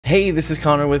Hey, this is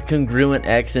Connor with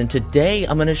CongruentX, and today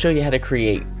I'm going to show you how to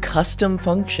create custom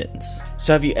functions.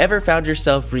 So have you ever found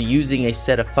yourself reusing a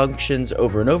set of functions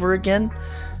over and over again?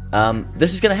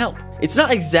 This is going to help. It's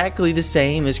not exactly the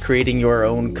same as creating your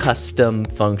own custom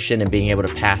function and being able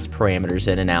to pass parameters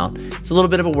in and out. It's a little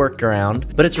bit of a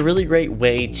workaround, but it's a really great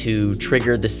way to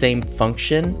trigger the same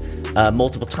function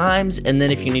multiple times, and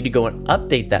then if you need to go and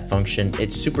update that function,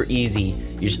 it's super easy.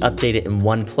 You just update it in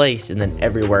one place and then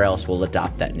everywhere else will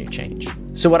adopt that new change.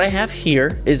 So what I have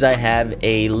here is I have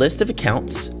a list of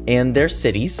accounts and their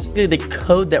cities. The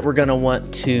code that we're gonna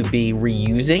want to be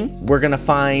reusing, we're gonna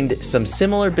find some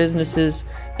similar businesses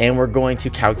and we're going to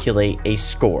calculate a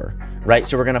score, right?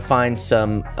 So we're gonna find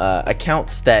some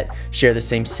accounts that share the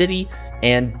same city,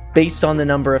 and based on the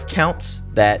number of counts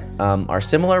that are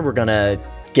similar, we're gonna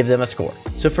give them a score.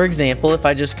 So for example, if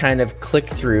I just kind of click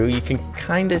through, you can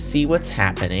kind of see what's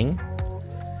happening.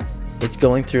 It's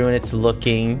going through and it's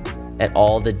looking at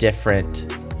all the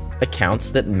different accounts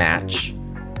that match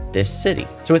this city.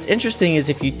 So what's interesting is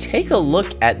if you take a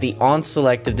look at the on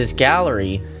select of this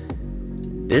gallery,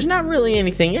 there's not really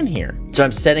anything in here. So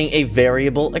I'm setting a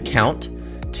variable account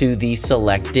to the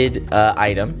selected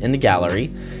item in the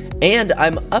gallery, and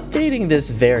I'm updating this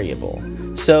variable.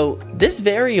 So this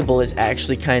variable is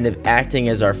actually kind of acting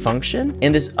as our function,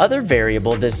 and this other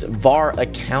variable, this var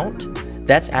account,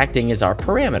 that's acting as our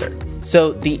parameter.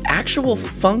 So the actual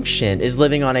function is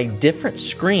living on a different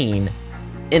screen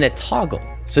in a toggle.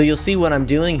 So you'll see what I'm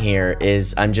doing here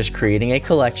is I'm just creating a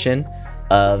collection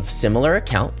of similar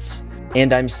accounts,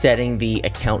 and I'm setting the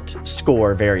account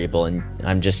score variable, and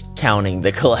I'm just counting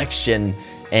the collection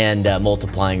and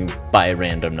multiplying by a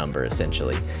random number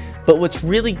essentially. But what's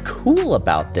really cool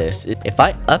about this, if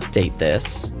I update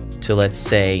this to, let's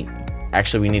say,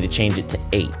 actually we need to change it to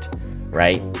 8,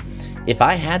 right? If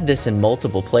I had this in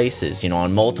multiple places,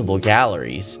 on multiple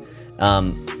galleries,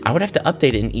 I would have to update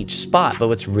it in each spot. But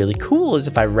what's really cool is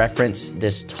if I reference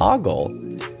this toggle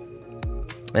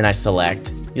and I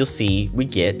select, you'll see we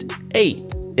get 8.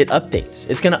 It updates.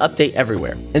 It's going to update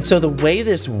everywhere. And so the way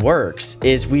this works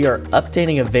is we are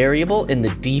updating a variable in the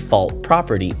default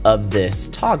property of this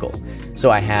toggle.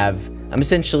 So I'm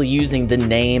essentially using the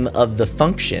name of the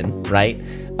function, right?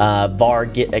 Var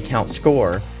get account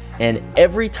score. And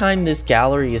every time this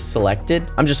gallery is selected,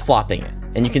 I'm just flopping it.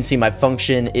 And you can see my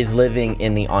function is living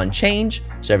in the on change.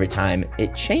 So every time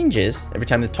it changes, every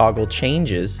time the toggle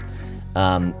changes,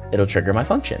 it'll trigger my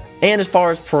function. And as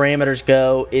far as parameters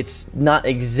go, it's not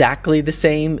exactly the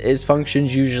same as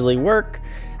functions usually work,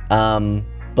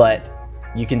 but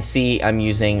you can see I'm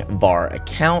using var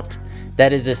account.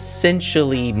 That is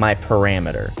essentially my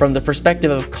parameter. From the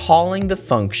perspective of calling the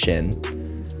function,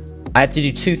 I have to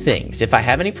do two things. If I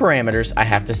have any parameters, I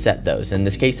have to set those. In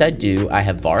this case, I do. I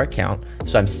have var account,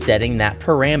 so I'm setting that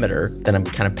parameter that I'm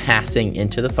kind of passing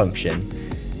into the function.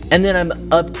 And then I'm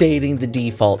updating the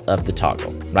default of the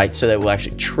toggle, right? So that will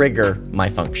actually trigger my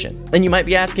function. And you might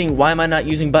be asking, why am I not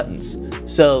using buttons?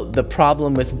 So the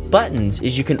problem with buttons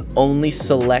is you can only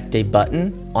select a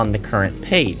button on the current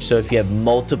page. So if you have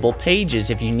multiple pages,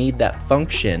 if you need that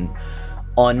function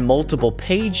on multiple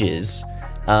pages,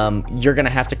 you're gonna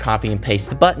have to copy and paste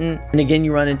the button. And again,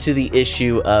 you run into the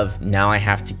issue of now I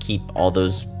have to keep all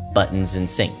those buttons in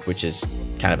sync, which is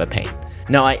kind of a pain.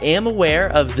 Now, I am aware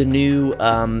of the new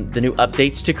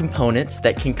updates to components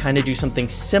that can kind of do something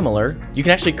similar. You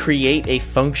can actually create a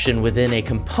function within a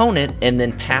component and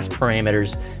then pass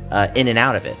parameters in and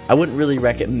out of it. I wouldn't really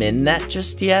recommend that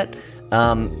just yet.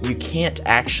 You can't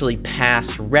actually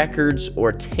pass records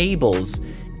or tables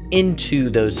into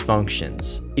those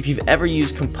functions. If you've ever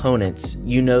used components,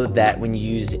 you know that when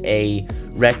you use a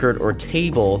record or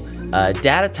table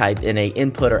data type in a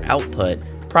input or output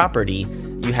property,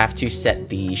 you have to set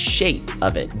the shape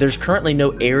of it. There's currently no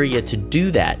area to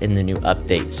do that in the new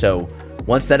update. So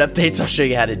once that updates, I'll show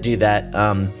you how to do that.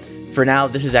 For now,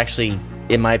 this is actually,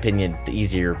 in my opinion, the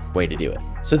easier way to do it.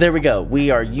 So there we go. We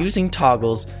are using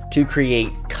toggles to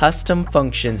create custom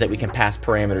functions that we can pass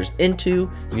parameters into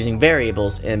using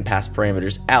variables and pass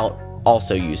parameters out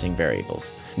also using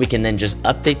variables. We can then just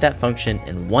update that function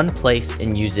in one place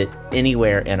and use it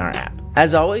anywhere in our app.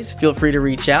 As always, feel free to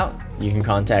reach out. You can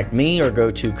contact me or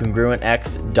go to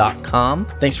congruentx.com.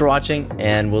 Thanks for watching,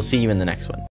 and we'll see you in the next one.